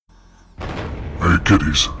Hey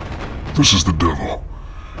kiddies, this is the devil,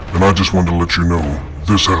 and I just wanted to let you know,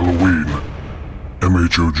 this Halloween,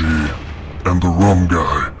 MHOG and the Rum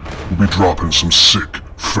Guy will be dropping some sick,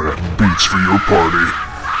 fat beats for your party.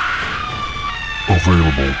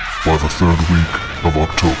 Available by the 3rd week of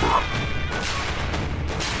October.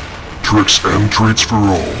 Tricks and treats for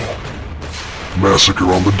all. Massacre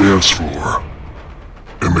on the dance floor.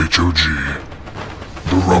 MHOG,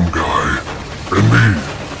 the Rum Guy, and me,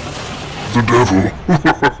 the devil.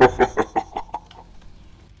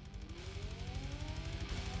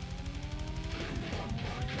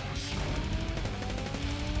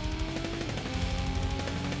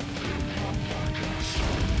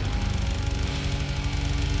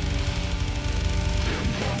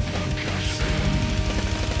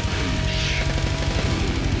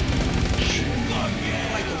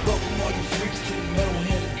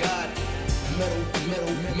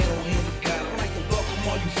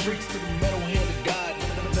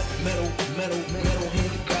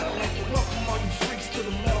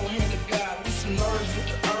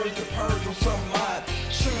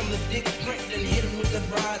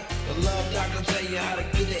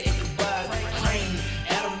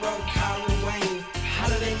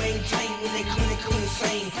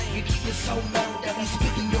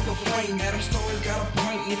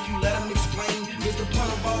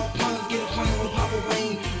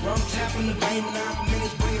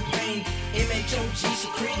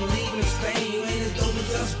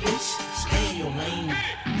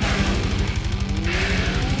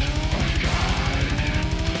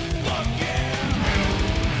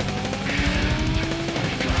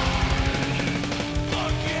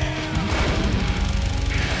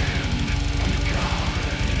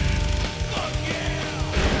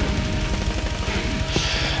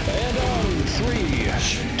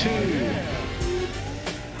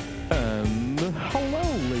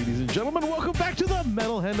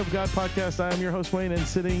 Podcast. I am your host, Wayne, and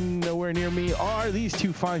sitting nowhere near me are these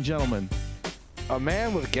two fine gentlemen. A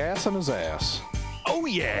man with gas in his ass. Oh,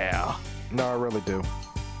 yeah. No, I really do.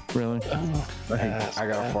 Really? I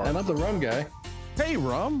got a fart. And I'm the Rum Guy. Hey,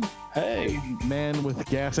 Rum. Hey. Man with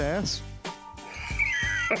gas ass.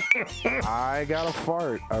 I got a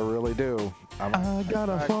fart. I really do. I got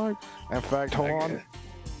a fart. In fact, hold on.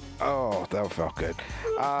 Oh, that felt good.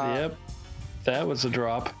 Yep. That was a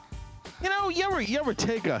drop. You know, you ever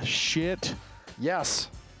take a shit? Yes.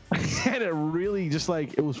 And it really just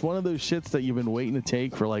like, it was one of those shits that you've been waiting to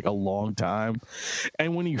take for like a long time.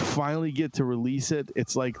 And when you finally get to release it,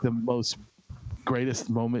 it's like the most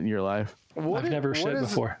greatest moment in your life. I've never shit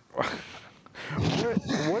before.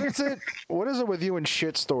 What is it? What is it with you and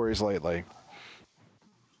shit stories lately?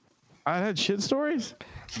 I had shit stories?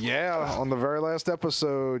 Yeah, on the very last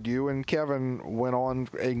episode, you and Kevin went on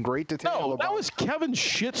in great detail. No, that was Kevin's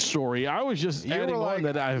shit story. I was just adding on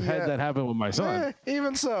that I've had that happen with my son.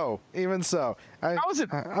 Even so. How was it?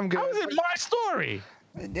 I'm good. How was it my story?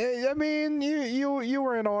 I mean, you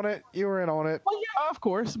were in on it. You were in on it. Well, yeah, of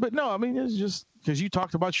course. But no, I mean, it's just because you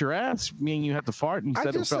talked about your ass, meaning you had to fart. And I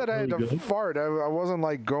just said I had to fart. I wasn't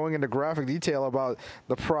like going into graphic detail about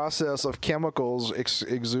the process of chemicals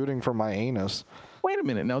exuding from my anus. Wait a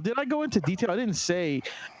minute. Now, did I go into detail? I didn't say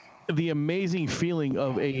the amazing feeling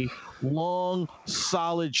of a long,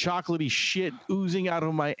 solid, chocolatey shit oozing out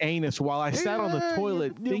of my anus while I sat on the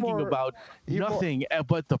toilet thinking about nothing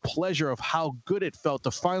but the pleasure of how good it felt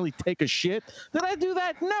to finally take a shit. Did I do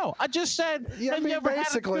that? No. I just said, have you ever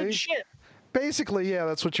had a good shit? Basically, yeah,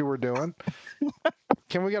 that's what you were doing.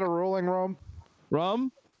 Can we get a ruling, Rum?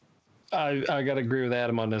 Rum? I got to agree with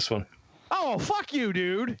Adam on this one. Oh, fuck you,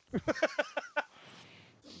 dude.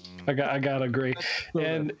 I got to agree.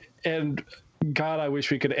 And God, I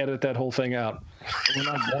wish we could edit that whole thing out. We're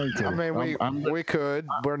not going to. I mean, we could.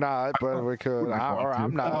 We're not, but we could.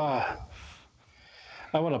 I'm not.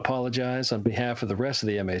 I want to apologize on behalf of the rest of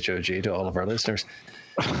the MHOG to all of our listeners.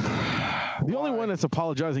 The only one that's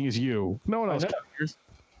apologizing is you. No one else cares.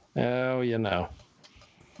 Oh, you know.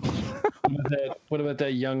 What about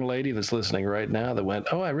that young lady that's listening right now that went,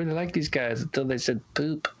 oh, I really like these guys until they said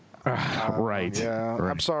poop. Right. Yeah.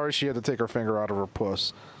 Right. I'm sorry she had to take her finger out of her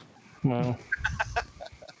puss. Well,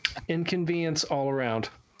 inconvenience all around.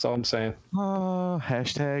 That's all I'm saying.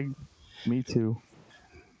 Hashtag me too.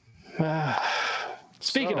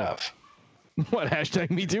 Speaking of. What?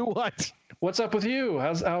 Hashtag me too? What? What's up with you?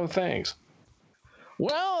 How are things?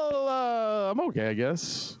 Well, I'm okay, I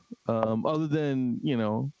guess. Other than,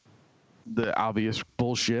 the obvious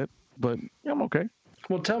bullshit, but I'm okay.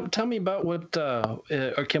 Well, tell me about what,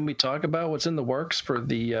 or can we talk about what's in the works for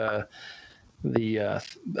the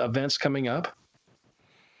events coming up?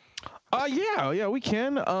 Yeah, we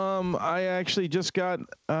can. I actually just got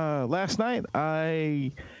last night.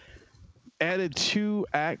 I added 2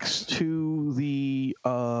 acts to the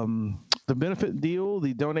benefit deal,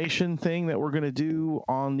 the donation thing that we're gonna do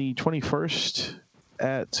on the 21st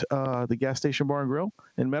at the gas station bar and grill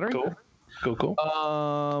in Metairie. Cool.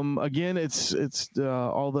 Again, it's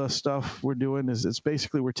all the stuff we're doing is it's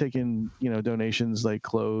basically we're taking donations like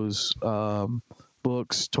clothes,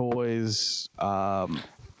 books, toys, canned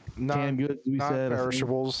goods. We said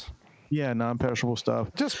non-perishables. Yeah, non-perishable stuff.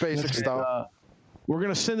 Just basic stuff. We're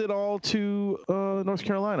gonna send it all to North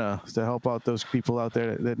Carolina to help out those people out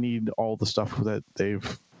there that need all the stuff that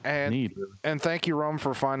they've need. And thank you, Rum,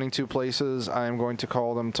 for finding 2 places. I am going to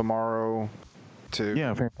call them tomorrow.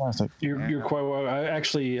 Yeah, fantastic. You're quite well.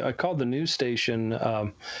 I called the news station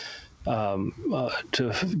to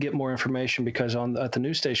get more information because at the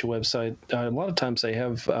news station website, a lot of times they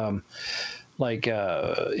have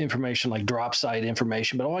information like drop site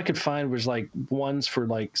information, but all I could find was like ones for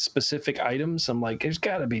like specific items. I'm like, there's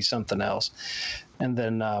got to be something else. And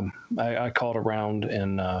then I called around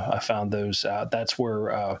and I found those out. That's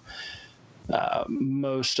where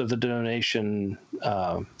most of the donation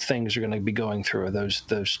things are going to be going through those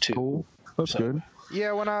 2. Cool. That's good.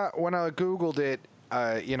 Yeah, when I Googled it,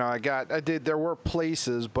 there were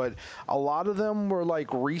places, but a lot of them were like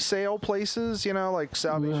resale places, like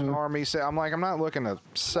Salvation Army. I'm like, I'm not looking to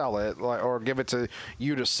sell it or give it to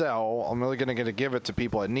you to sell. I'm really going to give it to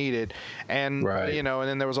people that need it. And, and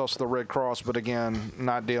then there was also the Red Cross, but again,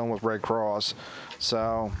 not dealing with Red Cross.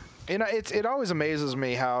 So, it always amazes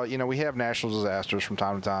me how, we have national disasters from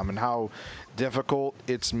time to time and how difficult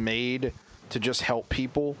it's made to just help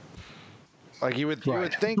people. Like you would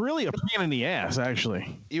think it's really a pain in the ass,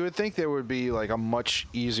 actually. You would think there would be like a much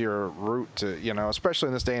easier route to, especially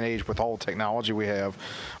in this day and age with all the technology we have.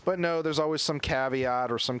 But no, there's always some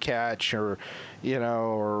caveat or some catch or,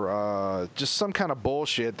 or just some kind of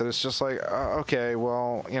bullshit that it's just like, okay,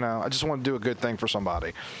 well, I just want to do a good thing for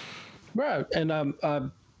somebody. Right. And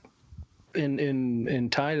in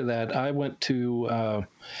tie to that, I went to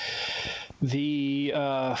the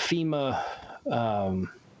FEMA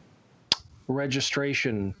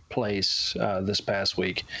registration place this past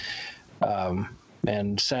week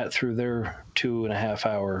and sat through their 2.5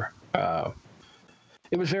 hour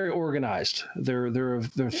it was very organized. Their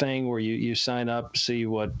thing where you sign up, see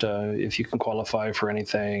what if you can qualify for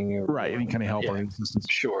anything, any kind of help or assistance.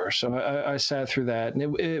 Sure. So I sat through that,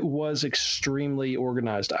 and it was extremely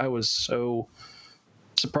organized. I was so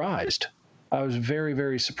surprised. I was very,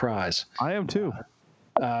 very surprised. I am too.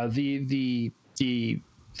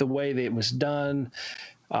 The way that it was done,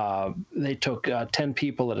 they took 10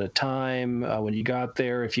 people at a time. When you got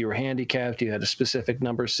there, if you were handicapped, you had a specific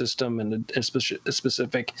number system and a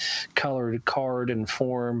specific colored card and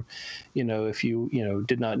form. If you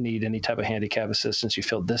did not need any type of handicap assistance, you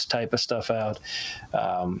filled this type of stuff out.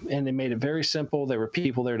 And they made it very simple. There were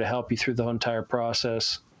people there to help you through the entire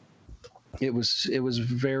process. It was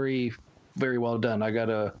very, very well done. I got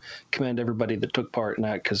to commend everybody that took part in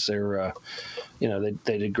that because they're,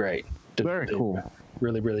 they did great. Very cool.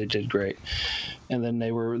 Really, really did great. And then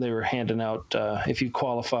they were handing out, if you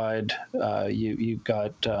qualified, you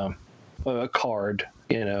got a card,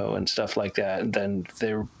 and stuff like that. And then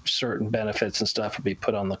there were certain benefits and stuff would be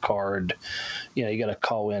put on the card. You got to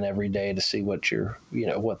call in every day to see what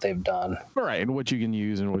what they've done. Right, and what you can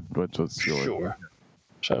use and what's yours. Sure.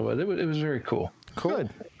 So it was very cool. Cool. Good.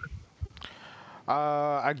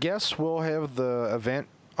 I guess we'll have the event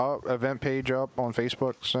page up on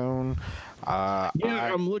Facebook soon.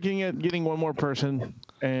 I'm looking at getting one more person,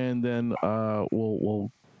 and then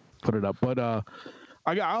we'll put it up. But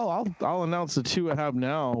I'll announce the 2 I have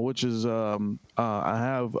now, which is I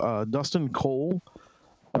have Dustin Cole,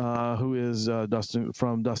 who is Dustin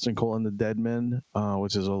Cole and the Deadmen,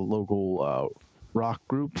 which is a local rock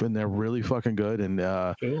group, and they're really fucking good. And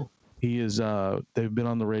cool. He is, they've been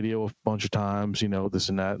on the radio a bunch of times, this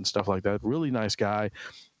and that and stuff like that. Really nice guy.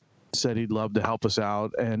 Said he'd love to help us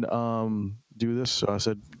out and do this. So I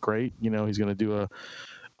said, great. He's going to do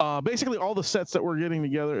basically all the sets that we're getting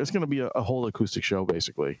together. It's going to be a whole acoustic show,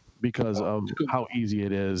 basically, because of how easy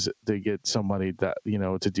it is to get somebody that,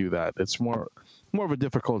 to do that. It's more of a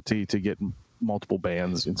difficulty to get multiple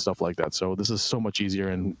bands and stuff like that. So this is so much easier,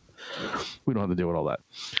 and we don't have to deal with all that.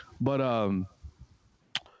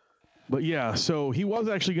 But yeah, so he was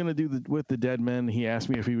actually going to do with the Deadmen. He asked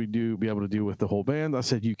me if he would be able to do with the whole band. I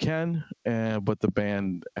said you can, but the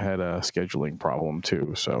band had a scheduling problem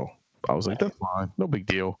too. So I was like, that's fine, no big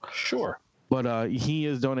deal. Sure. But he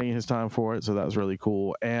is donating his time for it, so that was really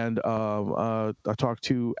cool. And I talked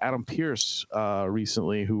to Adam Pierce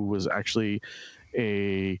recently, who was actually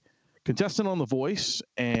a contestant on The Voice,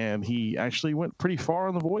 and he actually went pretty far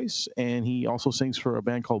on The Voice. And he also sings for a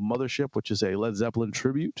band called Mothership, which is a Led Zeppelin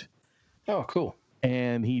tribute. Oh, cool.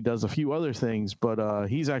 And he does a few other things, but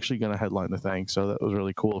he's actually going to headline the thing, so that was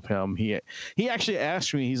really cool of him. He actually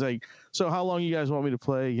asked me, he's like, so how long you guys want me to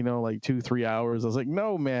play, like 2-3 hours? I was like,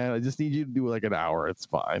 no, man, I just need you to do like an hour. It's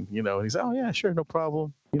fine, and he said, oh yeah, sure, no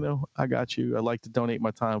problem, I got you. I like to donate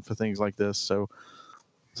my time for things like this, so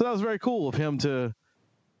that was very cool of him to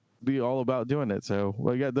be all about doing it. So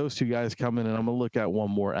I got those two guys coming, and I'm gonna look at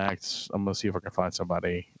one more act. I'm gonna see if I can find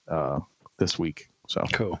somebody this week. So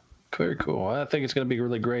cool. Very cool. I think it's going to be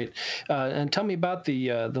really great. And tell me about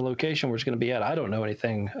the location where it's going to be at. I don't know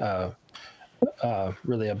anything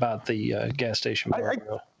really about the gas station bar and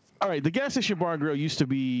grill. All right, the gas station bar and grill used to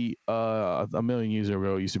be a million years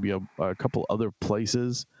ago. It used to be a couple other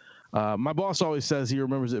places. My boss always says he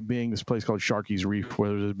remembers it being this place called Sharky's Reef,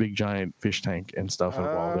 where there's a big giant fish tank and stuff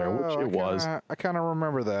involved there, which it was. I kind of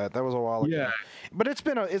remember that. That was a while ago. Yeah, but it's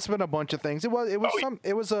been a bunch of things. It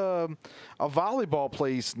was a volleyball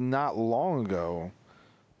place not long ago.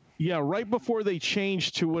 Yeah, right before they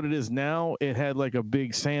changed to what it is now, it had like a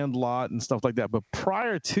big sand lot and stuff like that. But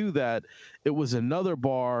prior to that, it was another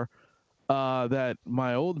bar that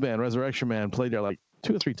my old band, Resurrection Man, played there like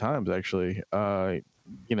 2 or 3 times actually.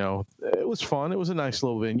 It was fun. It was a nice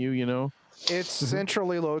little venue, It's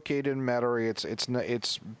centrally located in Metairie.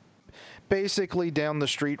 It's basically down the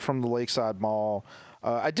street from the Lakeside Mall.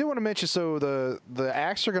 I do want to mention, so the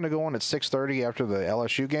acts are going to go on at 6:30 after the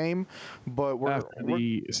LSU game, but after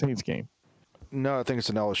the Saints game. No, I think it's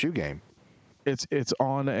an LSU game. It's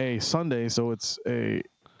on a Sunday, so it's a.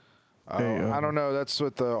 I don't know. That's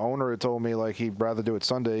what the owner had told me. Like he'd rather do it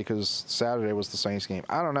Sunday because Saturday was the Saints game.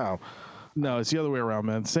 I don't know. No, it's the other way around,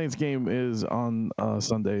 man. Saints game is on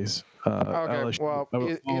Sundays. Okay. LSU, well,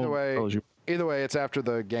 either way, it's after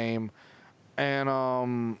the game, and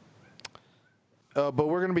but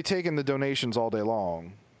we're going to be taking the donations all day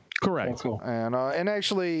long. Correct. Oh, cool. And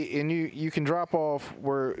actually, you can drop off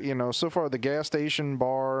where so far the gas station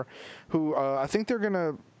bar, who I think they're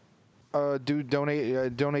going to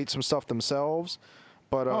donate some stuff themselves.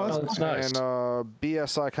 But that's nice. And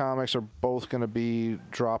BSI Comics are both going to be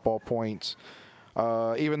drop-off points,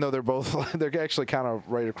 even though they're actually kind of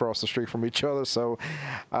right across the street from each other. So,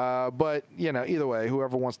 but either way,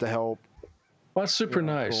 whoever wants to help. Well, that's super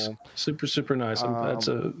nice. Cool. Super nice.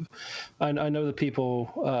 I know the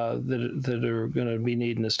people that are going to be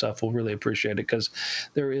needing this stuff will really appreciate it because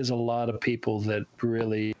there is a lot of people that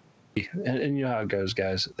really, and you know how it goes,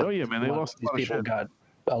 guys. Oh yeah, man. They lost these people got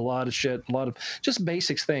a lot of shit, a lot of just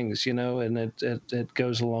basic things, and it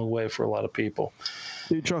goes a long way for a lot of people.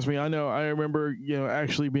 Dude, trust me, I know. I remember,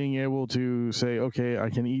 actually being able to say, okay,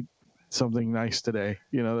 I can eat something nice today.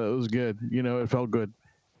 That was good. It felt good.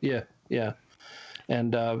 Yeah.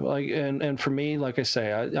 And and for me, like I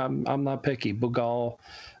say, I'm not picky. Bugal,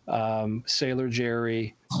 Sailor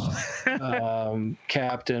Jerry,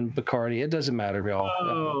 Captain Bacardi. It doesn't matter, y'all.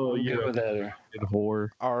 Oh, yeah. With that. Whore.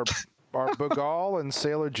 Are Bugal and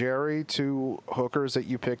Sailor Jerry 2 hookers that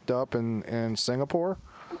you picked up in Singapore?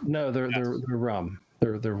 No, they're rum.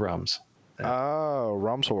 They're rums. Oh,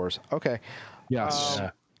 rum's whores. Okay. Yes.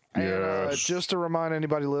 And just to remind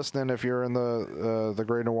anybody listening, if you're in the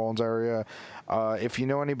Greater New Orleans area, if you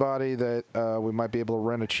know anybody that we might be able to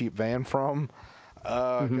rent a cheap van from,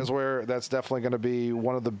 because that's definitely going to be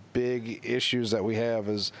one of the big issues that we have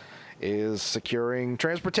is securing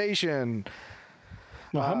transportation.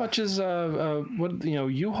 Well, how much is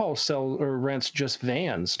U-Haul sell or rents just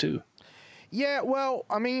vans too? Yeah, well,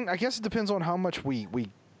 I mean, I guess it depends on how much we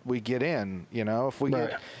get in. If we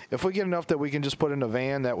get enough that we can just put in a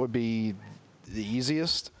van, that would be the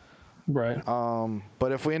easiest. Right.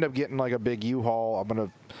 But if we end up getting like a big U-Haul, I'm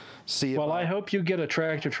gonna see. Well, I hope you get a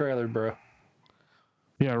tractor trailer, bro.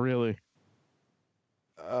 Yeah, really.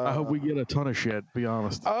 I hope we get a ton of shit, be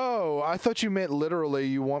honest. Oh, I thought you meant literally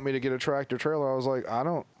you want me to get a tractor trailer. I was like, I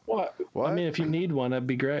don't. What? I mean, if you need one, that'd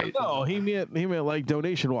be great. No, he meant like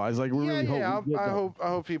donation wise. Like we really hope. I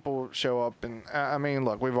hope people show up, and I mean,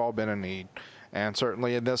 look, we've all been in need, and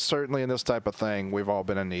certainly in this type of thing, we've all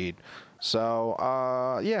been in need. So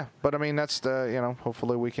yeah, but I mean, that's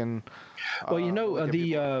hopefully we can.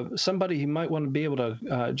 Well, somebody who might want to be able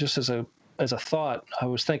to just as a thought, I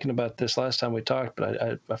was thinking about this last time we talked,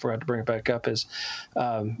 but I forgot to bring it back up. Is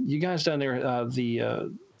you guys down there?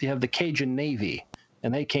 You have the Cajun Navy,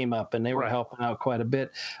 and they came up and they were helping out quite a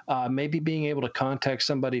bit. Maybe being able to contact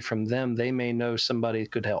somebody from them, they may know somebody who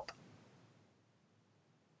could help.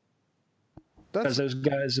 because those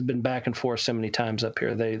guys have been back and forth so many times up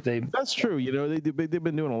here. They That's true. You know, they've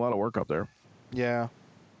been doing a lot of work up there. Yeah.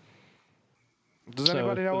 Does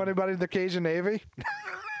anybody know anybody in the Cajun Navy?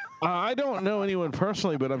 I don't know anyone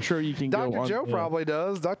personally, but I'm sure you can go on. Dr. Joe probably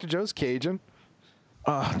does. Dr. Joe's Cajun.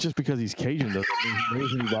 Just because he's Cajun doesn't mean he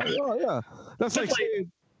knows anybody. Oh yeah, that's like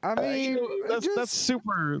saying, I mean, that's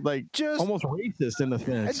super almost racist in a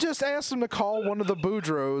sense. Just ask them to call one of the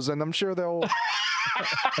Boudreaux, and I'm sure they'll.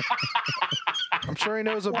 I'm sure he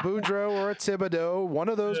knows a Boudreaux or a Thibodeau. One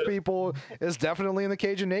of those people is definitely in the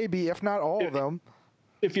Cajun Navy, if not all of them.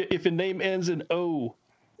 If your name ends in O,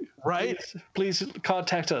 right? Please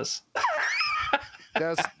contact us.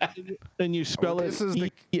 And you spell it Eaux.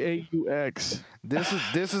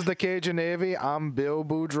 This is the Cajun Navy. I'm Bill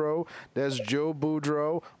Boudreaux. That's Joe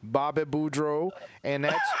Boudreaux, Bobby Boudreaux, and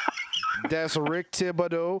that's Rick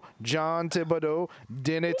Thibodeau, John Thibodeau,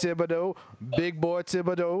 Denny Thibodeau, Big Boy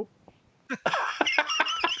Thibodeau.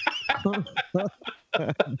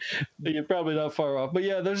 You're probably not far off, but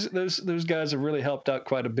yeah, those guys have really helped out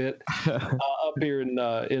quite a bit up here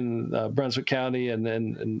in Brunswick County and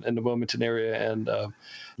in the Wilmington area, and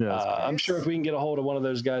I'm sure if we can get a hold of one of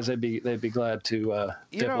those guys, they'd be glad to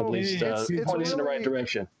definitely point us in the right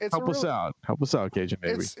direction. Help us out, Cajun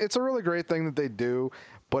Navy. It's a really great thing that they do,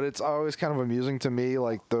 but it's always kind of amusing to me,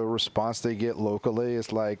 like the response they get locally.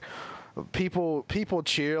 It's like. People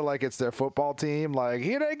cheer like it's their football team. Like,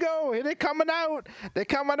 here they go, here they're coming out.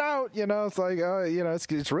 You know, it's like,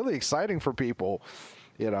 it's really exciting for people.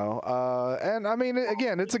 You know, and I mean,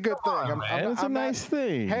 again, it's a good thing. It's a nice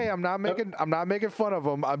thing. Hey, I'm not making fun of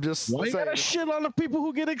them. I'm just saying. You gotta shit on the people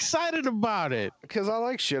who get excited about it. Because I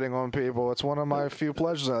like shitting on people. It's one of my few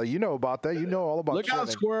pleasures. You know about that. You know all about. Look shitting. out,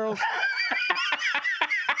 squirrels.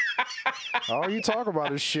 All you talk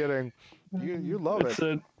about is shitting. You love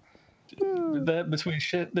it. That between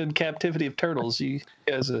shit and captivity of turtles, you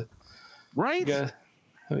guys are right.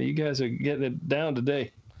 You guys are getting it down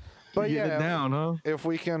today. But getting it down, huh? If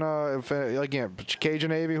we can, again, Cajun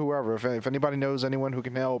Navy, whoever, if anybody knows anyone who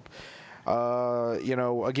can help,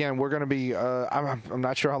 again, we're going to be. I'm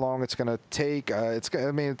not sure how long it's going to take.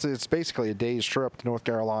 It's basically a day's trip to North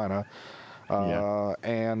Carolina,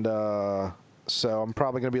 and so I'm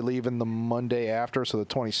probably going to be leaving the Monday after, so the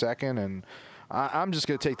 22nd, and. I'm just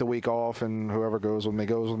going to take the week off, and whoever goes with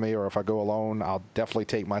me, or if I go alone, I'll definitely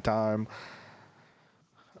take my time.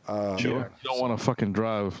 Sure. You don't want to fucking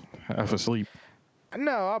drive half asleep.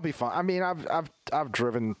 No, I'll be fine. I mean, I've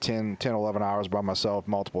driven 10, 11 hours by myself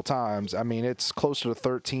multiple times. I mean, it's closer to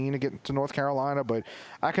 13 to get to North Carolina, but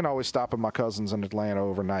I can always stop at my cousin's in Atlanta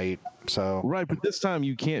overnight. So right, but this time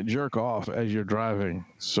you can't jerk off as you're driving.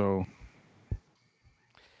 So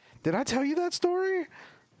did I tell you that story?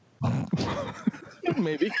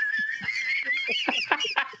 Maybe.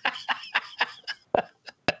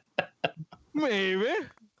 Maybe.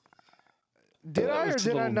 Did I or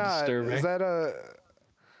did I not? Disturbing. Is that a?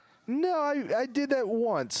 No, I did that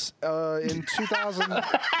once in 2000.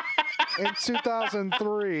 In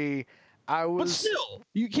 2003, I was. But still,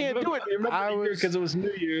 you can't do it. I was because it was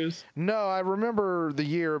New Year's. No, I remember the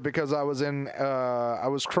year because I was in. I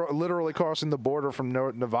was literally crossing the border from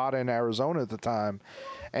Nevada and Arizona at the time.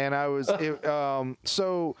 And I was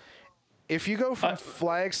so if you go from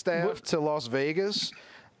Flagstaff to Las Vegas,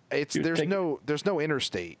 there's no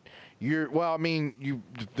interstate. There's an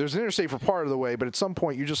interstate for part of the way, but at some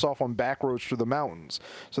point you're just off on back roads through the mountains.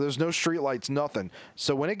 So there's no street lights, nothing.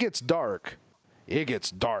 So when it gets dark, it gets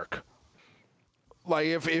dark. Like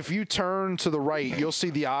if you turn to the right, you'll see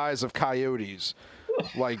the eyes of coyotes,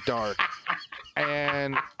 like dark.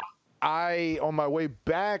 And on my way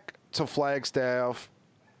back to Flagstaff,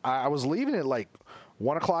 I was leaving at like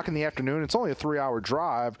 1 o'clock in the afternoon. It's only a 3-hour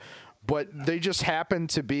drive, but they just happened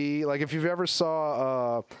to be like, if you've ever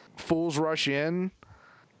saw Fools Rush In,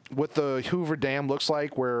 what the Hoover Dam looks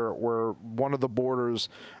like, where one of the borders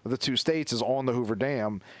of the two states is on the Hoover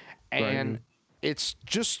Dam, and it's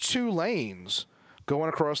just 2 lanes going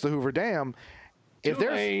across the Hoover Dam. If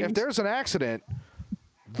there's an accident,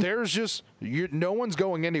 there's just no one's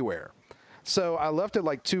going anywhere. So I left at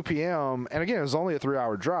like 2 p.m. And again, it was only a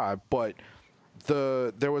 3-hour drive, but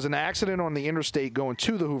there was an accident on the interstate going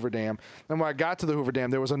to the Hoover Dam. And when I got to the Hoover Dam,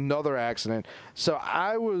 there was another accident. So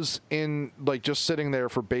I was just sitting there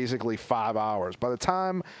for basically 5 hours. By the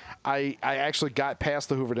time I actually got past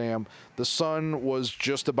the Hoover Dam, the sun was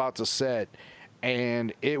just about to set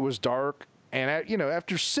and it was dark. And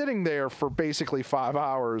after sitting there for basically 5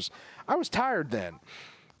 hours, I was tired then.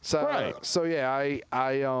 So right. So yeah,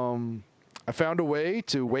 I found a way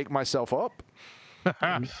to wake myself up.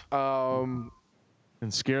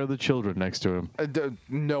 and scare the children next to him.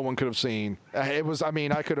 No one could have seen. It was. I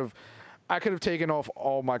mean, I could have taken off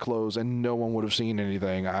all my clothes and no one would have seen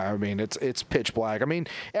anything. I mean, it's pitch black. I mean,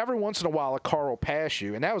 every once in a while a car will pass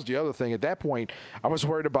you, and that was the other thing. At that point, I was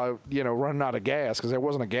worried about running out of gas because there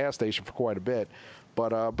wasn't a gas station for quite a bit.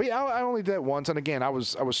 But yeah, I only did it once, and again, I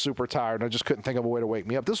was super tired, and I just couldn't think of a way to wake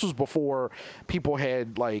me up. This was before people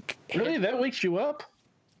had like. Really, that wakes you up?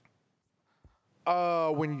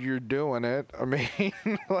 When you're doing it, I mean,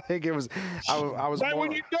 like it was. I was. Right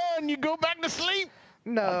when you're done, you go back to sleep.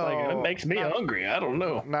 No, Like, it makes me hungry. I don't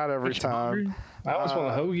know. not every time. I always want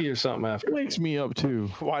a hoagie or something after. It wakes me up too.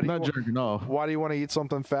 Why do you Not want- jerking off. Why do you want to eat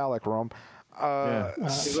something phallic, Rum? Yeah.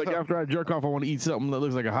 It's like after I jerk off, I want to eat something that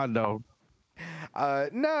looks like a hot dog.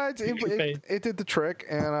 No, it did the trick,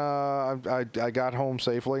 and I got home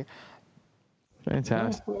safely.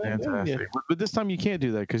 Fantastic. Well, Fantastic. yeah. But this time you can't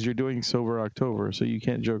do that because you're doing Sober October, so you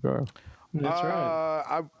can't jerk off. That's right.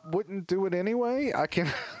 I wouldn't do it anyway. I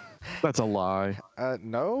can. That's a lie.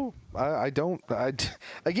 No, I don't.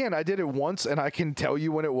 Again, I did it once, and I can tell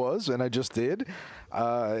you when it was, and I just did. It's not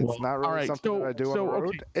really all right, something that I do on the road.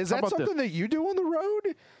 okay, Is how that about something that you do on the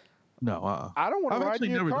road? No, I don't want I've to ride actually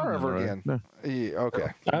in your never car done that, ever right? again. No. Yeah, okay.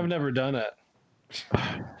 I've never done it.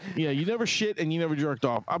 Yeah, you never shit and you never jerked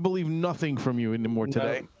off. I believe nothing from you anymore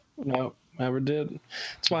today. No, never did.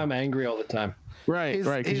 That's why I'm angry all the time. Right, He's-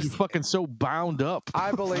 right. Because he's- you're fucking so bound up.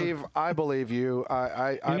 I believe you.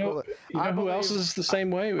 I You know who believe- else is the same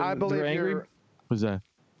way? I believe They're angry. you're. What's that?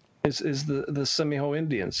 Is the Semiho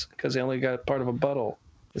Indians because they only got part of a butthole.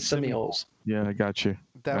 The Semihos. Yeah, I got you.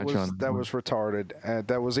 That Got you was on that was retarded.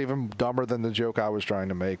 That was even dumber than the joke I was trying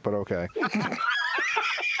to make. But okay.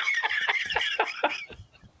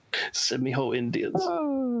 Semiho Indians.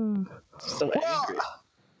 So angry.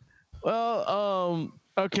 Well,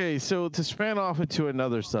 okay. So to span off into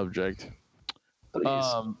another subject,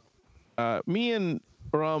 Please. me and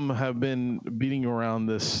Rum have been beating around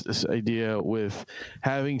this idea with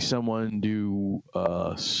having someone do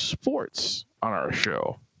sports on our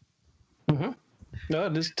show. No,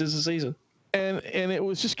 this is the season. And it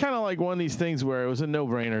was just kind of like one of these things where it was a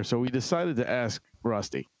no-brainer. So we decided to ask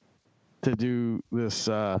Rusty to do this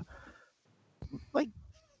like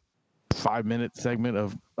 5-minute segment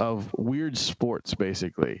of weird sports,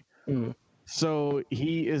 basically. Mm. So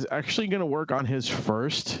he is actually going to work on his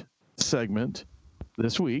first segment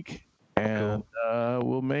this week, and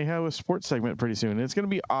we may have a sports segment pretty soon. It's going to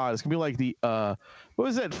be odd. It's going to be like the what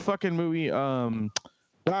was that fucking movie?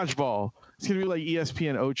 Dodgeball. It's going to be like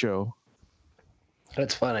ESPN Ocho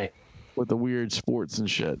That's funny. with the weird sports and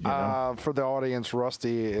shit. You know? For the audience,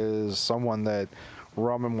 Rusty is someone that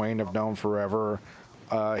Rum and Wayne have known forever.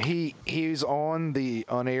 He's on the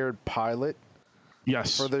unaired pilot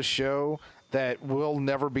Yes. for this show that will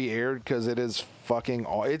never be aired because it is fucking.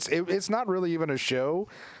 It's not really even a show.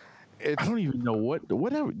 I don't even know what.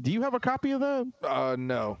 Do you have a copy of that?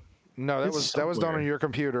 No, that It's was done on somewhere. your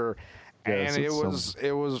computer, Yes, and it's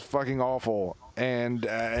it was fucking awful. And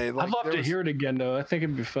I'd love to hear it again, though. I think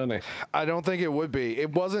it'd be funny. I don't think it would be.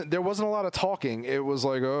 There wasn't a lot of talking. It was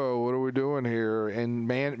like, oh, what are we doing here? And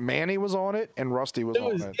Manny was on it, and Rusty was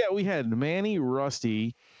on it. Yeah, we had Manny,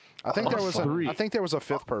 Rusty. I think there was three. I think there was a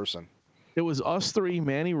fifth person. It was us three,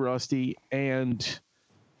 Manny, Rusty, and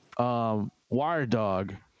Wire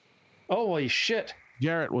Dog. Oh, holy shit.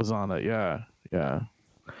 Garrett was on it. Yeah.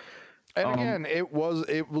 And again, it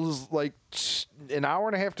was like an hour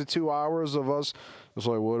and a half to 2 hours of us. It's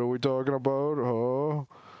like, what are we talking about? Oh,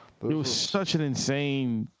 It was such an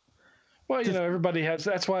insane. Well, everybody has.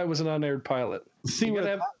 That's why it was an unaired pilot. See You what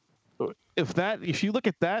gotta if you look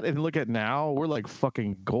at that and look at now, we're like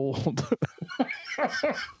fucking gold.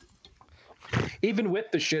 Even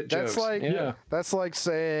with the shit jokes. That's like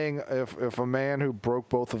saying if a man who broke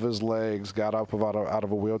both of his legs got up out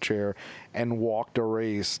of a wheelchair and walked a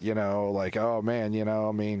race, like, oh man,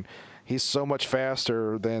 I mean, he's so much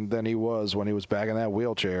faster than he was when he was back in that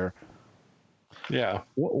wheelchair. Yeah.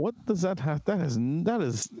 What does that have? That is.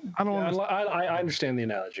 I don't. understand. I understand the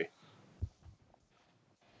analogy.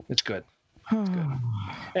 It's good. It's good.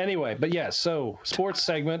 Anyway, but yeah, so sports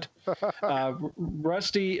segment.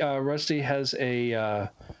 Rusty has a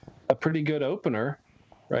pretty good opener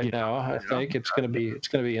right now. I think it's gonna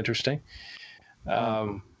be interesting.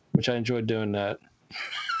 Which I enjoyed doing that.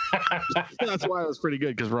 That's why it was pretty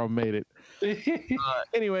good because Rum made it.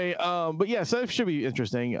 Anyway, but yeah, so it should be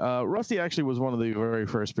interesting. Rusty actually was one of the very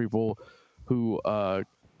first people who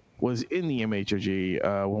was in the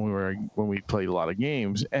MHOG when we played a lot of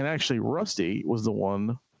games, and actually Rusty was the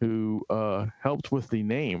one who helped with the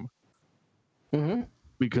name,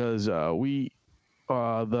 because we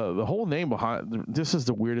the whole name behind this is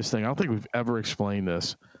the weirdest thing. I don't think we've ever explained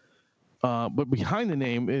this. But behind the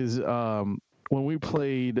name is when we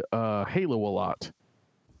played Halo a lot.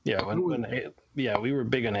 Yeah, we were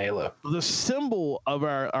big on Halo. The symbol of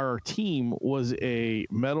our team was a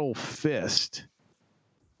metal fist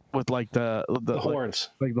with like the horns,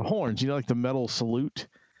 like the horns, like the metal salute,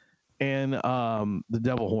 and the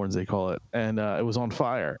devil horns they call it, and it was on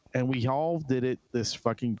fire, and we all did it this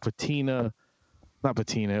fucking not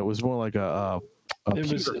patina. It was more like a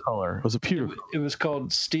pewter color. It was a pewter. It was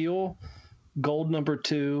called steel, gold number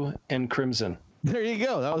 2, and crimson. There you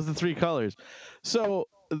go. That was the 3 colors. So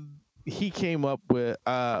he came up with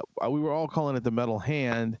we were all calling it the metal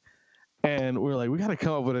hand, and we were like, we got to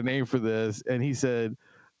come up with a name for this. And he said,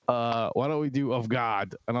 why don't we do Of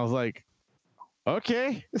God? And I was like,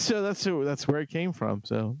 okay. So that's where it came from.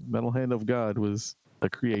 So Metal Hand of God was the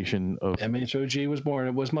creation of MHOG was born.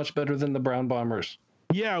 It was much better than the Brown Bombers.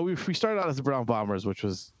 Yeah, we started out as the Brown Bombers, which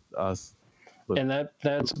was us. And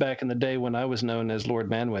that's back in the day when I was known as Lord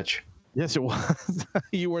Manwich. Yes, it was.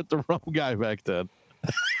 You weren't the rum guy back then.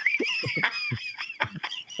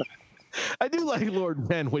 I do like Lord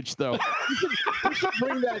Manwich, though.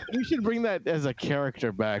 We should bring that as a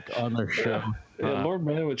character back on our show. Yeah, Lord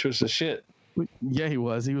Manwich was the shit. Yeah, he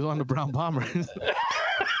was. He was on the Brown Bombers.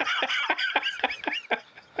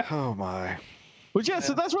 Oh my. But yeah,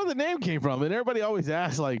 so that's where the name came from, and everybody always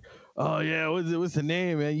asks, like, "Oh yeah, what's the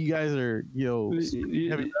name, man? You guys are, heavy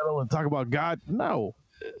metal and talk about God." No,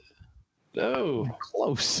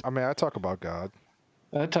 close. I mean, I talk about God.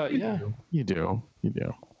 You do.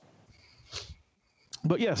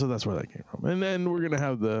 But yeah, so that's where that came from, and then we're gonna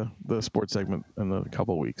have the sports segment in a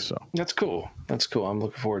couple of weeks. So that's cool. I'm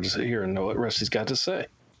looking forward to hearing what Rusty's got to say.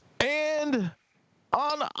 And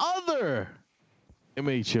on other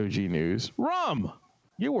MHOG news, Rum,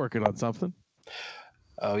 you're working on something.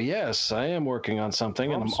 Oh yes, I am working on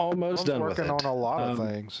something, and I'm almost done with it. Working on a lot of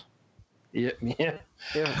things. Yeah.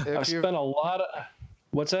 I've spent a lot of.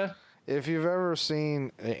 What's that? If you've ever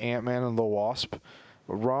seen Ant-Man and the Wasp,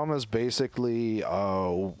 Rum is basically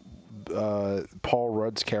Paul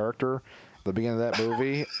Rudd's character at the beginning of that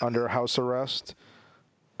movie under house arrest,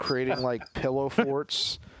 creating like pillow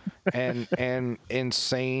forts and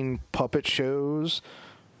insane puppet shows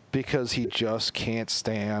because he just can't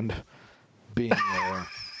stand being there.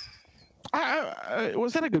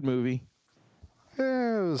 Was that a good movie? It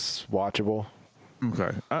was watchable.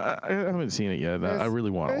 Okay, I haven't seen it yet. I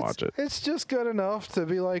really want to watch it. It's just good enough to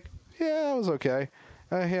be like, yeah, it was okay.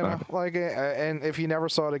 And if you never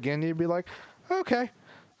saw it again, you'd be like, okay.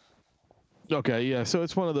 Okay, yeah. So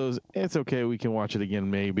it's one of those. It's okay. We can watch it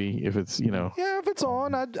again, maybe if it's Yeah, if it's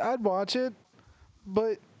on, I'd watch it.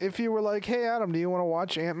 But if you were like, hey Adam, do you want to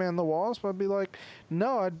watch Ant-Man and the Wasp? I'd be like,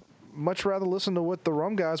 no, I'd much rather listen to what the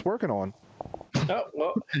Rum guy's working on. Oh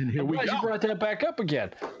well, I'm glad you brought that back up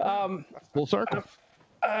again. Full circle.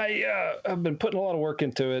 I've been putting a lot of work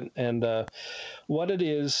into it, and what it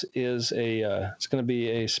is it's going to be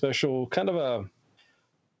a special kind of a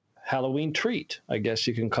Halloween treat, I guess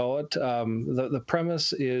you can call it. The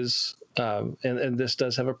premise is, and this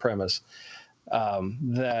does have a premise,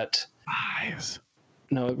 that Nice.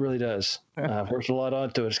 No, it really does. There's a lot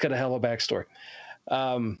onto it. It's got a hell of a backstory.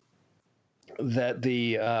 That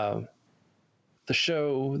the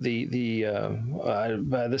show,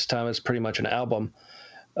 by this time it's pretty much an album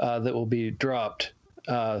that will be dropped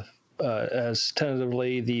as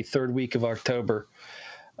tentatively the 3rd week of October,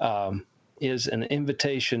 is an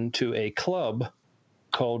invitation to a club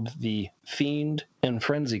called the Fiend and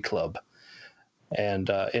Frenzy Club. And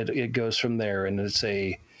it goes from there, and it's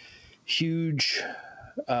a huge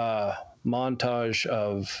montage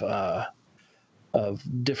of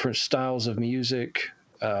different styles of music.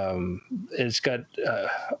 It's got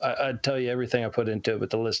I'd tell you everything I put into it, but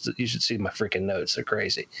the list, you should see my freaking notes, they're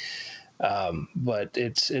crazy. But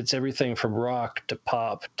it's everything from rock to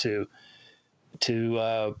pop to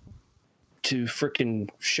freaking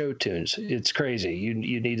show tunes. It's crazy. You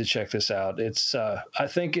need to check this out. It's I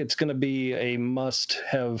think it's going to be a must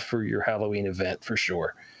have for your Halloween event for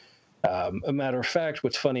sure. A matter of fact,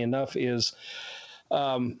 what's funny enough is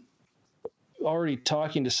already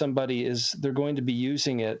talking to somebody is they're going to be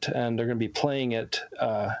using it and they're going to be playing it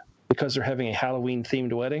because they're having a Halloween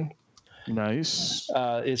themed wedding. Nice.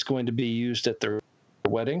 It's going to be used at their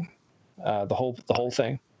wedding, the whole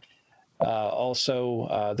thing.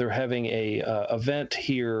 Also, they're having a event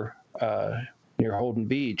here near Holden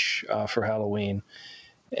Beach for Halloween,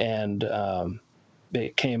 and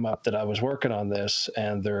it came up that I was working on this,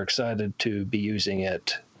 and they're excited to be using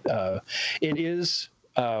it. It is.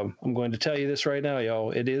 I'm going to tell you this right now,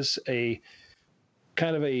 y'all. It is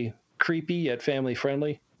kind of a creepy yet family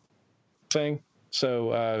friendly thing.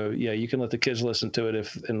 So yeah, you can let the kids listen to it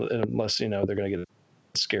unless they're going to get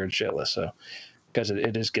scared shitless. So because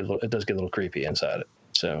it does get a little creepy inside it.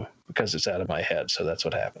 So because it's out of my head, so that's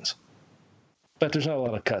what happens. But there's not a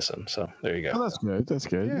lot of cussing, so there you go. Oh, that's good. That's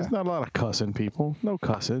good. Yeah. There's not a lot of cussing, people. No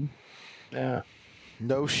cussing. Yeah.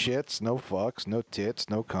 No shits, no fucks, no tits,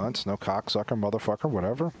 no cunts, no cocksucker, motherfucker,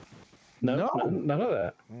 whatever. No. None of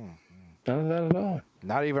that. None of that at all.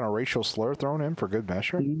 Not even a racial slur thrown in for good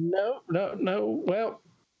measure. No. Well,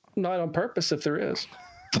 not on purpose if there is.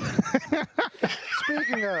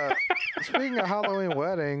 Speaking of Halloween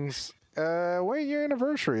weddings, when your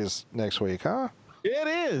anniversary is next week, huh? It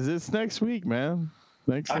is. It's next week, man.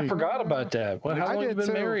 Next I week. forgot about that. Well, how I long have you did been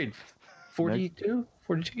too. married? 42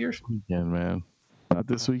 years? Weekend, man. Not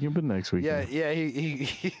this weekend, but next weekend. Yeah.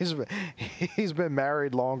 He's been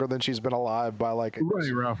married longer than she's been alive by like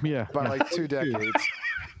Right, Ralph. Yeah. by like 2 decades.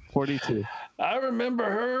 42. I remember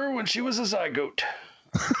her when she was a zygote.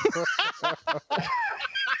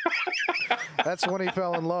 That's when he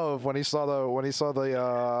fell in love when he saw the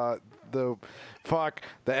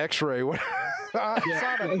X-ray, the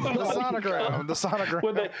sonogram.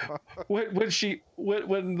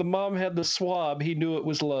 When the mom had the swab, he knew it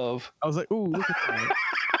was love. I was like, ooh, look at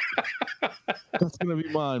that. That's gonna be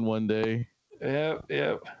mine one day.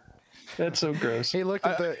 Yep. That's so gross. He looked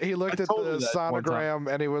at the told you that one time.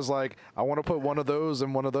 sonogram and he was like, "I want to put one of those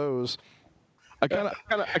in one of those." I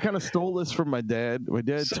kind of stole this from my dad. My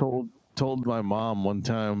dad told my mom one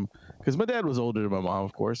time, because my dad was older than my mom,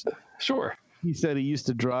 of course. Sure. He said he used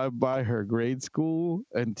to drive by her grade school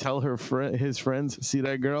and tell his friends, "See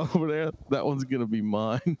that girl over there? That one's gonna be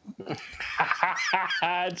mine."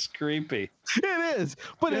 It's creepy. It is,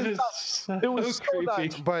 but It was so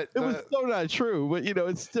creepy. But it was so not true. But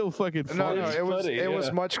it's still fucking funny. no, It's it was funny, it was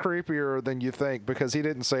yeah. much creepier than you think because he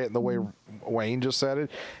didn't say it in the way Wayne just said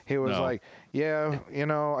it. He was No. like, "Yeah,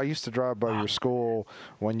 I used to drive by your school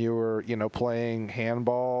when you were, playing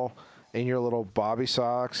handball in your little bobby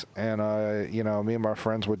socks, and me and my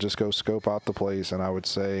friends would just go scope out the place, and I would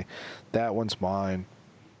say, that one's mine."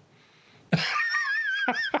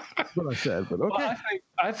 That's what I said. But okay. Well,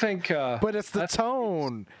 I think. But it's the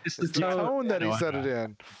tone. It's It's the tone that he said it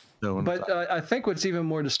in. No, But I think what's even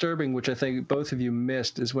more disturbing, which I think both of you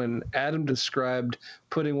missed, is when Adam described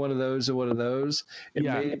putting one of those in one of those. It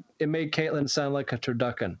made Caitlin sound like a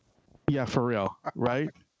turducken. yeah, for real, right?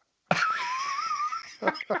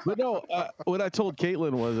 But no, what I told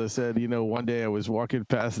Caitlin was, I said, one day I was walking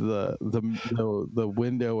past the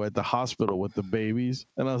window at the hospital with the babies,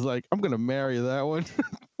 and I was like, I'm gonna marry that one.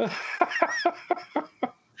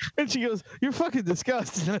 And she goes, "You're fucking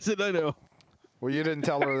disgusting." I said, "I know." Well, you didn't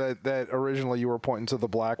tell her that originally you were pointing to the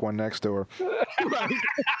black one next to her.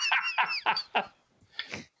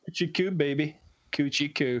 Coochie coo, baby.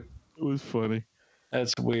 Coochie coo. It was funny.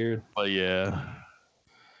 That's weird. But yeah.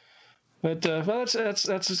 But well,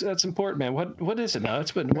 that's important, man. What is it now?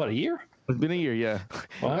 It's been a year? It's been a year, yeah.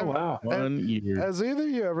 Wow. 1 year. Has either of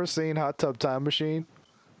you ever seen Hot Tub Time Machine?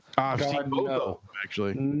 I've God, seen both no. of them,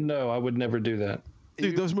 actually. No, I would never do that.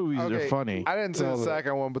 Dude, those movies are funny. I didn't see the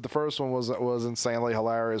second one, but the first one was insanely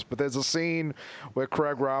hilarious. But there's a scene where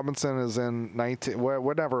Craig Robinson is in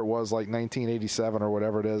whatever it was, like 1987 or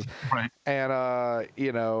whatever it is, Right. and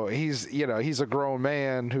he's a grown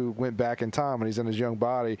man who went back in time and he's in his young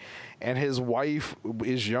body, and his wife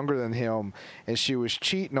is younger than him, and she was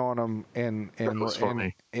cheating on him, and was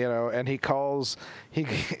funny. and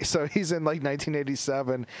so he's in like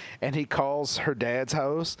 1987, and he calls her dad's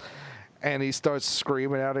house. And he starts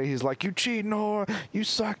screaming at her. He's like, "You cheating whore! You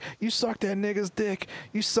suck that nigga's dick!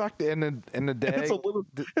 You sucked it!" And the dad, It's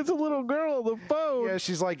a little girl on the phone. yeah,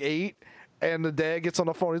 she's like 8. And the dad gets on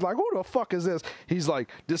the phone. He's like, "Who the fuck is this?" He's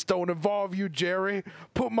like, "This don't involve you, Jerry.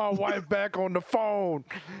 Put my wife back on the phone."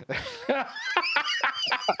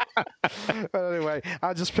 But anyway,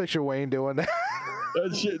 I just picture Wayne doing that.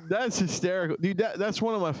 That's hysterical, dude. That's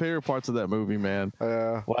one of my favorite parts of that movie, man.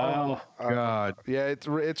 Wow. God, Yeah,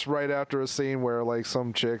 it's right after a scene where like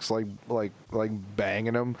some chick's like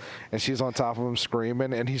banging him, and she's on top of him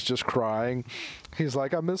screaming, and he's just crying. He's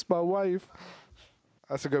like, "I miss my wife."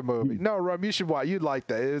 That's a good movie. No, Rum, you should watch. You'd like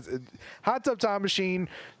that. Hot Tub Time Machine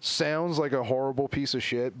sounds like a horrible piece of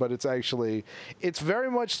shit, but it's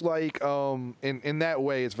very much like, in that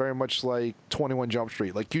way, it's very much like 21 Jump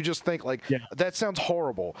Street. Like, you just think, like, that sounds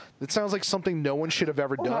horrible. It sounds like something no one should have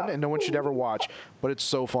ever done and no one should ever watch, but it's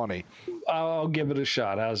so funny. I'll give it a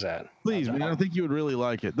shot. How's that? please, man. I think you would really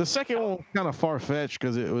like it. The second one was kind of far fetched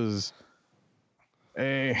because it was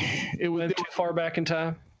Went too far back in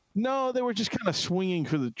time? No, they were just kind of swinging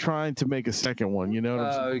for trying to make a second one. You know what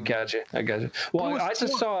I'm Oh, saying? gotcha. I gotcha. Well, was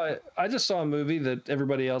I just saw a movie that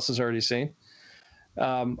everybody else has already seen.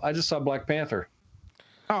 I just saw Black Panther.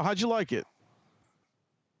 Oh, how'd you like it?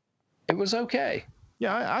 It was okay.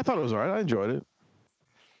 Yeah, I thought it was all right. I enjoyed it.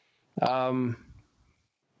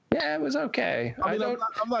 Yeah, it was okay. I mean,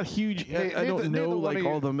 I'm not huge. I don't know like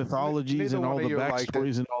all the mythologies and all the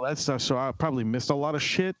backstories and all that stuff, so I probably missed a lot of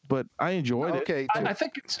shit. But I enjoyed it. Okay, I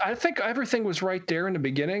think everything was right there in the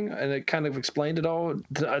beginning, and it kind of explained it all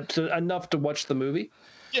enough to watch the movie.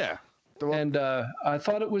 Yeah. And I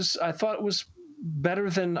thought it was better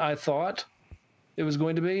than I thought it was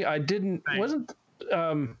going to be. Wasn't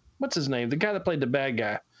what's his name? The guy that played the bad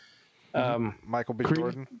guy. Michael B. Creed?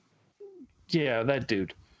 Jordan. Yeah, that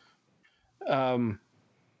dude. Yeah,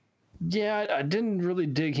 I didn't really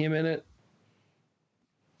dig him in it,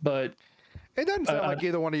 but It doesn't sound like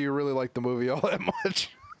either one of you really liked the movie all that much.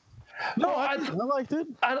 No, I liked it.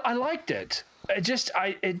 I liked it.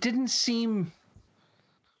 It didn't seem.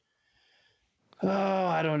 Oh,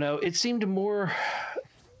 I don't know. It seemed more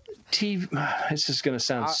TV. It's just going to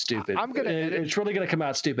sound stupid. It's really going to come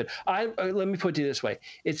out stupid. Let me put it this way.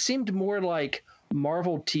 It seemed more like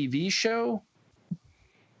Marvel TV show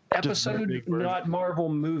episode, not Marvel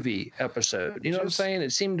movie episode. You know what I'm saying?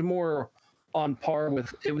 It seemed more on par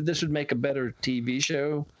with it. This would make a better TV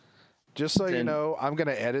show. Just so you know, I'm going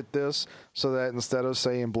to edit this so that instead of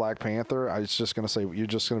saying Black Panther, I was just going to say you're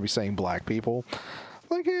just going to be saying black people.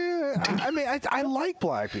 Like, I mean, I like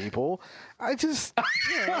black people. I just,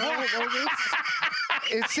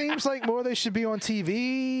 it seems like more they should be on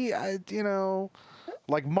TV.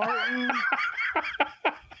 Like Martin.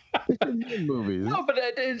 Movies. No, but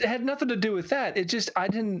it had nothing to do with that. It just I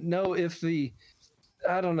didn't know if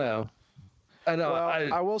I don't know. I know.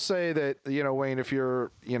 Well, I will say that Wayne, if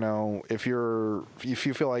you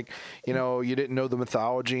feel like you didn't know the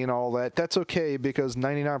mythology and all that, that's okay because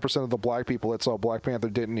 99% of the black people that saw Black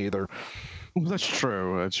Panther didn't either. That's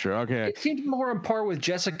true. Okay. It seemed more on par with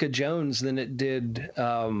Jessica Jones than it did,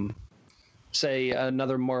 say,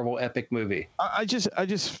 another Marvel epic movie. I just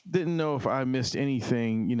didn't know if I missed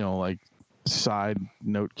anything, like side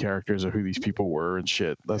note characters of who these people were and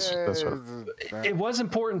shit. That's what. It was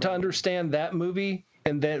important to understand that movie,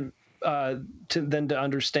 and then to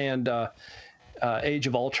understand Age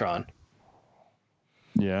of Ultron.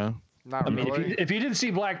 Yeah. Not really. If you didn't see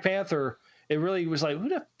Black Panther, it really was like, who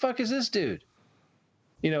the fuck is this dude?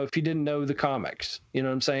 If you didn't know the comics, you know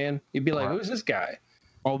what I'm saying? You'd be like, who's this guy?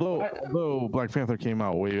 Although Black Panther came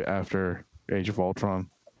out way after Age of Ultron.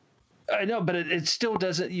 I know, but it still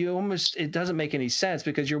doesn't. It doesn't make any sense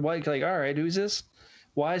because you're like, all right, who's this?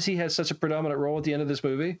 Why has he had such a predominant role at the end of this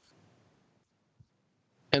movie?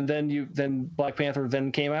 And then Black Panther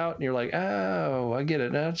then came out, and you're like, oh, I get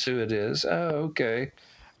it. That's who it is. Oh, okay.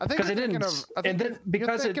 I think you're thinking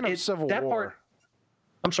of Civil War.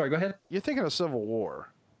 I'm sorry. Go ahead. You're thinking of Civil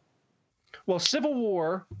War. Well, Civil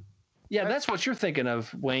War. Yeah, that's what you're thinking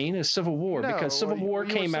of, Wayne. Is Civil War because Civil War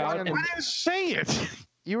came out. I didn't say it.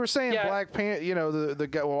 You were saying Black Panther, the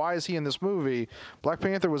guy, well, why is he in this movie? Black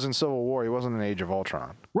Panther was in Civil War. He wasn't in Age of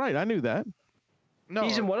Ultron. Right, I knew that. No,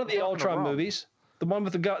 he's in one of the Ultron movies. The one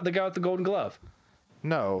with the guy with the Golden Glove.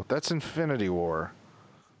 No, that's Infinity War.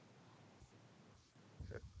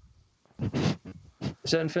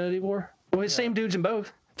 Is that Infinity War? Well, his same dude's in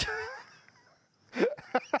both.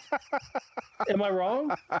 Am I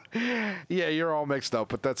wrong? Yeah, you're all mixed up,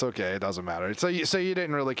 but that's okay. It doesn't matter. So you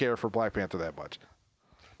didn't really care for Black Panther that much.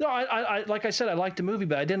 No, I like I said, I liked the movie,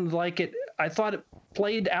 but I didn't like it. I thought it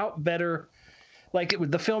played out better. Like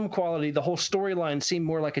the film quality, the whole storyline seemed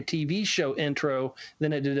more like a TV show intro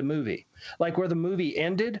than it did a movie. Like where the movie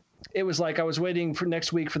ended, it was like I was waiting for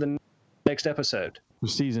next week for the next episode.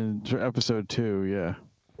 Episode 2, yeah.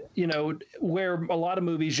 Where a lot of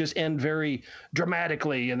movies just end very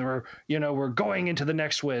dramatically, and we're going into the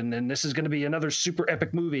next one, and this is going to be another super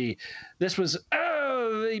epic movie. This was,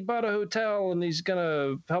 he bought a hotel and he's going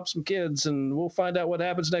to help some kids, and we'll find out what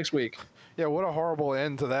happens next week. Yeah, what a horrible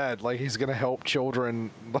end to that. Like he's going to help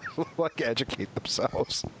children educate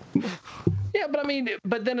themselves. Yeah,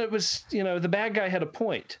 but then it was, the bad guy had a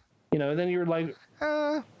point. Then you're like,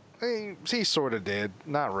 he sort of did,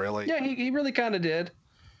 not really. Yeah, he really kind of did.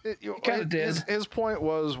 His point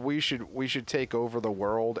was we should take over the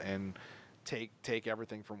world and take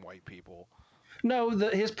everything from white people. No,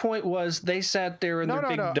 his point was they sat there in their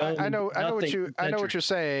big dome. I know what you're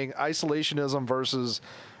saying. Isolationism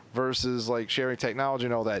versus like sharing technology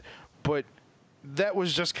and all that. But that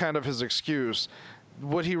was just kind of his excuse.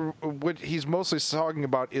 What he's mostly talking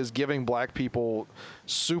about is giving black people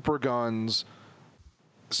super guns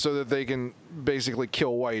so that they can basically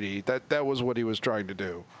kill Whitey. That was what he was trying to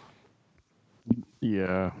do.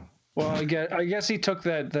 Yeah. Well, I guess he took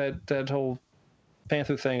that whole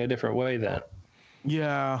Panther thing a different way then.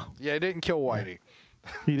 Yeah. Yeah, he didn't kill Whitey.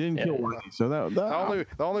 He didn't kill Whitey, so that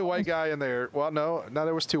The only white guy in there. Well, no,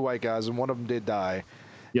 there was 2 white guys, and one of them did die.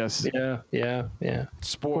 yes. Yeah. Poor Andy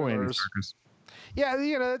Spoilers. Serkis. Yeah,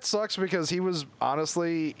 it sucks because he was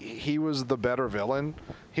the better villain.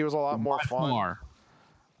 He was a lot more fun. Far.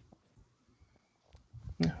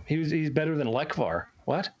 He's better than Lekvar.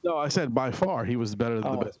 What? No, I said by far he was better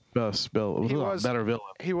than the best villain. He was better villain.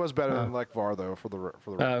 He was better than Lekvar though for the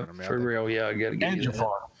record. I mean, I For think- real, yeah. I gotta get And you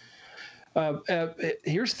that.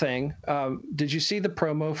 Here's the thing. Did you see the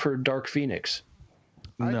promo for Dark Phoenix?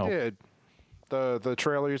 No. I did. The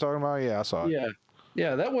trailer you're talking about? Yeah, I saw it.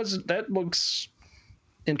 Yeah. That looks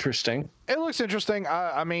interesting. It looks interesting.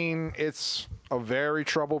 I mean, it's a very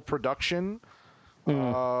troubled production.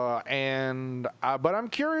 But I'm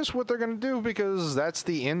curious what they're going to do because that's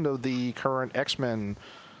the end of the current X-Men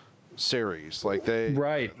series. Like they'll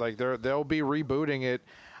be rebooting it.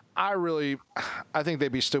 I think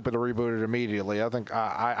they'd be stupid to reboot it immediately.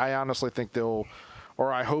 I honestly think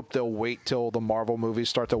I hope they'll wait till the Marvel movies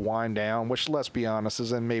start to wind down, which let's be honest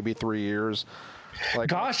is in maybe 3 years. Like,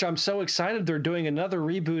 Gosh, I'm so excited they're doing another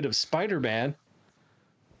reboot of Spider-Man.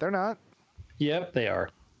 they're not. Yep, they are.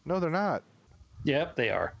 No, they're not. Yep, they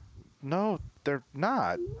are. No, they're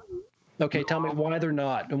not. Okay, tell me why they're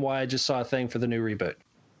not and why I just saw a thing for the new reboot.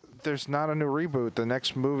 There's not a new reboot. The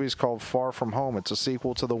next movie's called Far From Home. It's a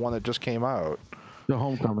sequel to the one that just came out. The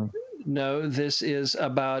Homecoming. No, this is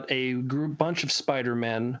about a bunch of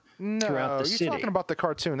Spider-Men throughout the city. You're talking about the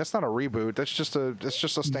cartoon. That's not a reboot. That's just a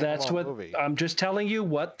standalone That's what movie. I'm just telling you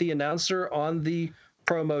what the announcer on the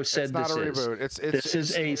promo said It's not this a is. reboot. This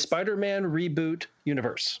is a Spider-Man reboot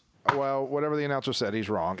universe. Well, whatever the announcer said, he's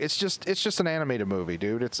wrong. It's just an animated movie,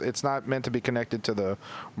 dude. It's not meant to be connected to the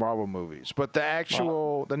Marvel movies. But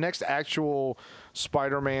the next actual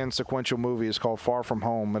Spider-Man sequential movie is called Far From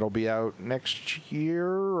Home. It'll be out next year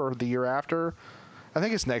or the year after. I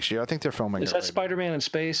think it's next year. I think they're filming. Is that Spider-Man in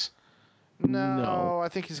space? No, I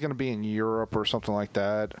think he's going to be in Europe or something like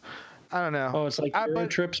that. I don't know. Oh, it's like Euro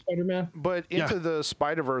Trip Spider-Man? But Into the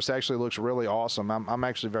Spider-Verse actually looks really awesome. I'm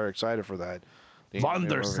actually very excited for that.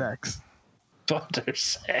 Vondersex.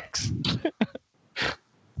 Vondersex.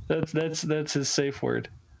 That's his safe word.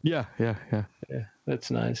 Yeah. Yeah,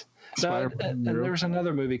 that's nice. And there's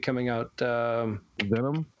another movie coming out.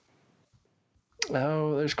 Venom.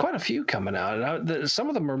 Oh, there's quite a few coming out. Some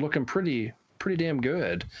of them are looking pretty damn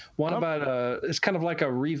good. One about it's kind of like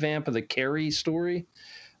a revamp of the Carrie story.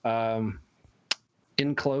 In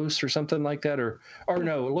Close or something like that, or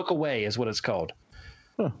no, Look Away is what it's called.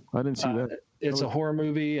 Huh, I didn't see that. It's a horror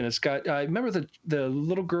movie, and it's got. I remember the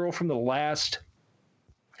little girl from the last,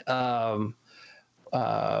 what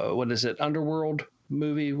is it, Underworld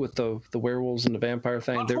movie with the werewolves and the vampire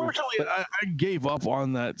thing. Unfortunately, I gave up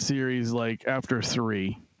on that series like after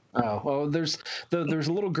 3. Oh well, there's a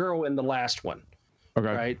little girl in the last one,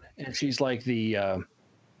 Okay. right? And she's like the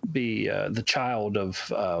child of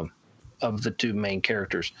the 2 main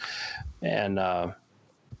characters, and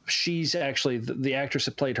she's actually the actress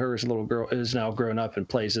that played her as a little girl is now grown up and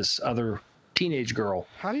plays this other teenage girl.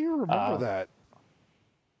 How do you remember that?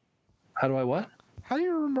 How do I what? How do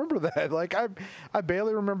you remember that? Like I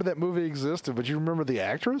barely remember that movie existed, but you remember the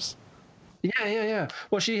actress? Yeah.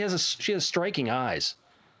 Well, she has striking eyes.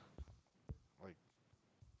 Like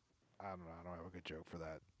I don't know. I don't have a good joke for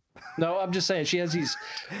that. No, I'm just saying she has these.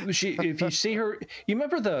 If you see her, you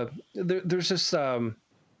remember there's this.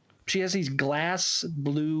 She has these glass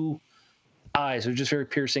blue eyes. They're just very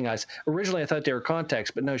piercing eyes. Originally, I thought they were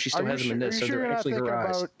contacts, but no, she still has them in this. So they're actually her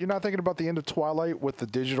eyes. You're not thinking about the end of Twilight with the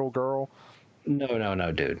digital girl? No,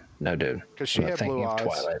 dude. No, dude. Because she had blue eyes.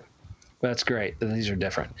 Twilight. That's great. These are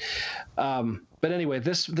different. But anyway,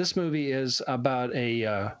 this movie is about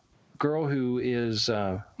a girl who is,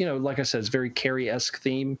 like I said, it's very Carrie-esque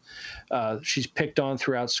theme. She's picked on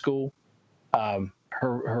throughout school.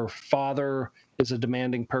 Her father is a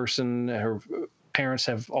demanding person. Her parents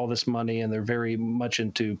have all this money, and they're very much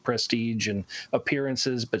into prestige and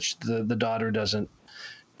appearances, but the daughter doesn't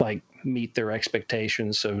meet their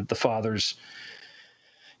expectations. So the father's,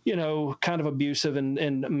 kind of abusive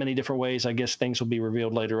in many different ways. I guess things will be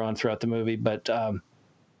revealed later on throughout the movie, but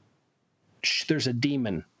there's a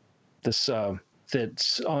demon that's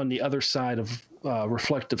on the other side of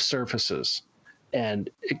reflective surfaces, and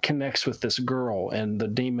it connects with this girl, and the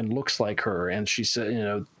demon looks like her, and she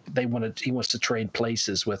said, he wants to trade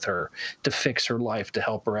places with her to fix her life, to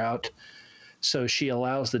help her out. So she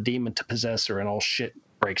allows the demon to possess her, and all shit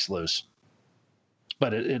breaks loose.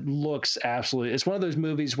 But it looks absolutely. It's one of those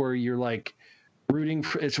movies where you're like rooting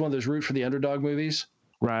for. It's one of those root for the underdog movies,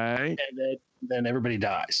 Right. and then everybody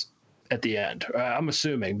dies at the end. I'm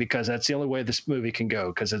assuming because that's the only way this movie can go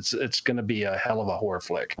because it's going to be a hell of a horror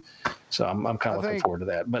flick. So I'm kind of looking forward to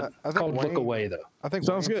that. But I think called Look Away though. I think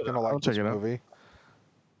Sounds Wayne's good. gonna like I'll check this it out. movie.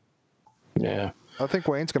 Yeah. I think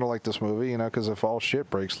Wayne's gonna like this movie, because if all shit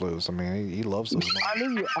breaks loose, I mean, he loves those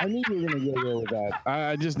movies. I knew you were gonna go there with that.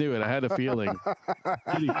 I just knew it. I had a feeling.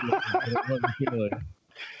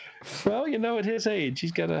 Well, at his age,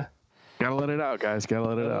 he's got to. Gotta let it out, guys. Gotta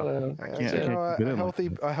let it out. Yeah, Can't keep it in like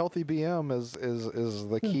a healthy BM is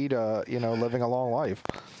the key to living a long life.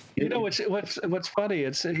 What's funny?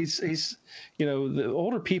 He's the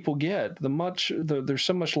older people get they're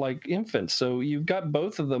so much like infants. So you've got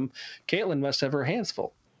both of them. Caitlin must have her hands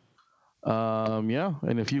full. Yeah,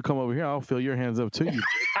 and if you come over here, I'll fill your hands up too. You.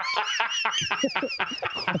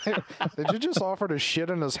 Did you just offer to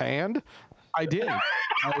shit in his hand? I did.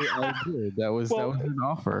 I did. That was an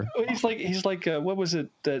offer. He's like what was it,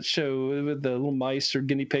 that show with the little mice or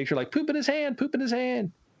guinea pigs? You're like poop in his hand.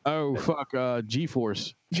 Oh fuck!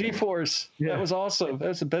 G-Force. G-Force. Yeah. That was awesome. That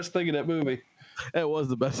was the best thing in that movie. That was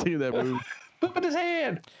the best thing in that movie. Poop in his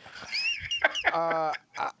hand. I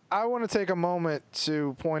want to take a moment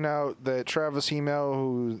to point out that Travis Hemel,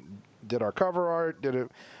 who did our cover art, did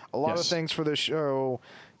a lot of things for the show.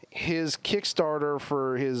 His Kickstarter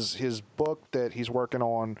for his book that he's working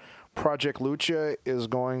on, Project Lucha, is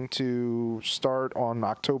going to start on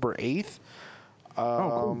October 8th.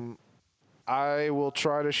 Cool. I will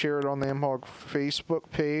try to share it on the MHOG Facebook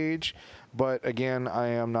page, but again, I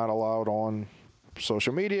am not allowed on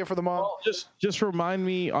social media for the month. Well, just remind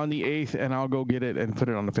me on the 8th, and I'll go get it and put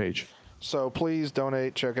it on the page. So please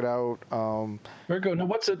donate, check it out. Very good. Now,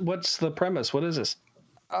 what's the premise? What is this?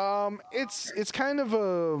 It's kind of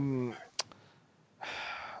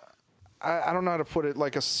I don't know how to put it,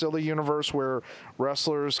 like a silly universe where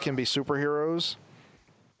wrestlers can be superheroes.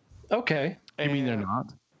 Okay. You mean they're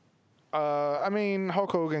not? I mean,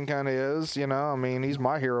 Hulk Hogan kind of is, I mean, he's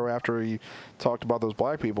my hero after he talked about those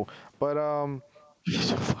black people. But, You're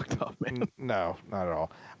so fucked up, man. no, not at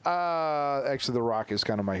all. Actually, The Rock is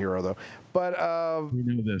kind of my hero, though. But, We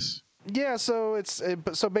know this. yeah, so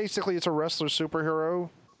so basically it's a wrestler superhero.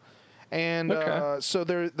 And so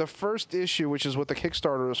the first issue, which is what the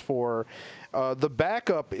Kickstarter is for, the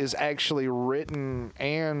backup is actually written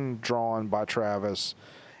and drawn by Travis.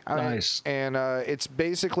 Nice. And it's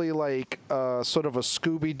basically like sort of a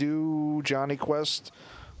Scooby-Doo Johnny Quest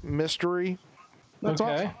mystery. That's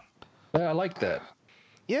okay. awesome. Yeah, I like that.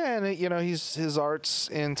 Yeah, and his art's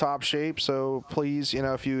in top shape. So please,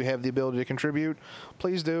 if you have the ability to contribute,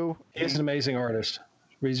 please do. He's an amazing artist.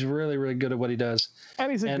 He's really, really good at what he does.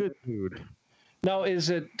 And he's a good dude. Now, does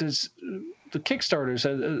the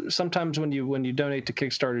Kickstarters? Sometimes when you donate to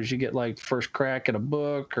Kickstarters, you get like first crack at a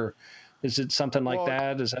book, or is it something like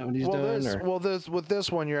that? Is that what he's doing? With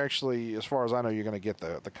this one, you're actually, as far as I know, you're going to get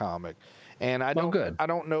the comic. And I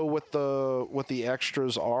don't know what the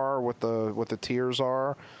extras are, what the tiers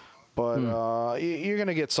are, but you're going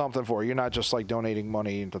to get something for it. You're not just like donating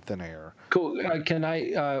money into thin air. Cool. Can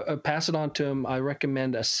I pass it on to him? I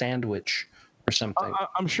recommend a sandwich or something.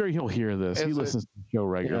 I'm sure he'll hear this. He listens to the show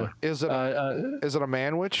regularly. Is it a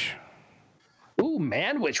manwich? Ooh,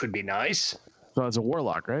 manwich would be nice. So it's a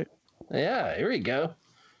warlock, right? Yeah, here we go.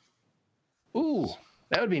 Ooh,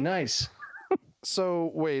 that would be nice.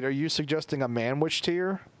 So, wait, are you suggesting a manwich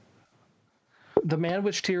tier? The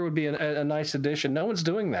manwich tier would be a nice addition. No one's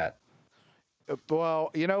doing that. Well,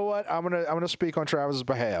 you know what? I'm gonna speak on Travis's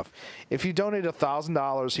behalf. If you donate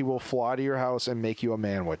 $1,000, he will fly to your house and make you a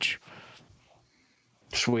manwich.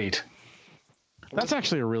 Sweet. That's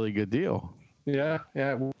actually a really good deal. Yeah.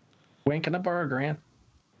 Wink, can I borrow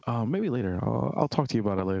 $1,000? Maybe later. I'll talk to you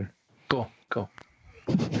about it later. Cool.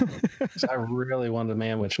 I really want a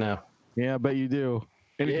manwich now. Yeah, I bet you do.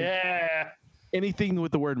 Anything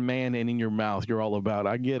with the word man in your mouth, you're all about.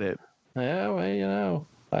 I get it. Yeah, well,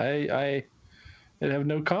 I have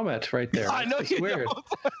no comment right there. I know it's you weird.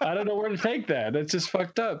 I don't know where to take that. It's just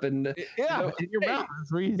fucked up. And in your mouth.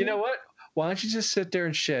 You know what? Why don't you just sit there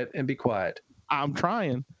and shit and be quiet? I'm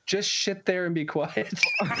trying. Just shit there and be quiet.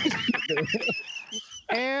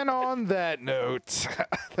 And on that note,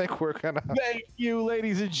 I think we're gonna thank you,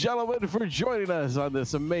 ladies and gentlemen, for joining us on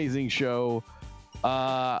this amazing show.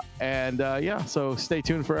 So stay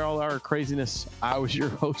tuned for all our craziness. I was your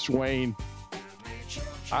host, Wayne.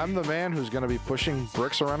 I'm the man who's going to be pushing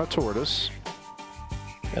bricks around a tortoise.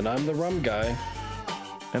 And I'm the rum guy.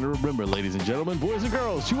 And remember, ladies and gentlemen, boys and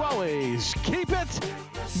girls, you always keep it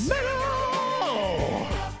metal!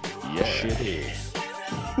 Yeah. Shitty.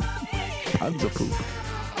 Tons of poop.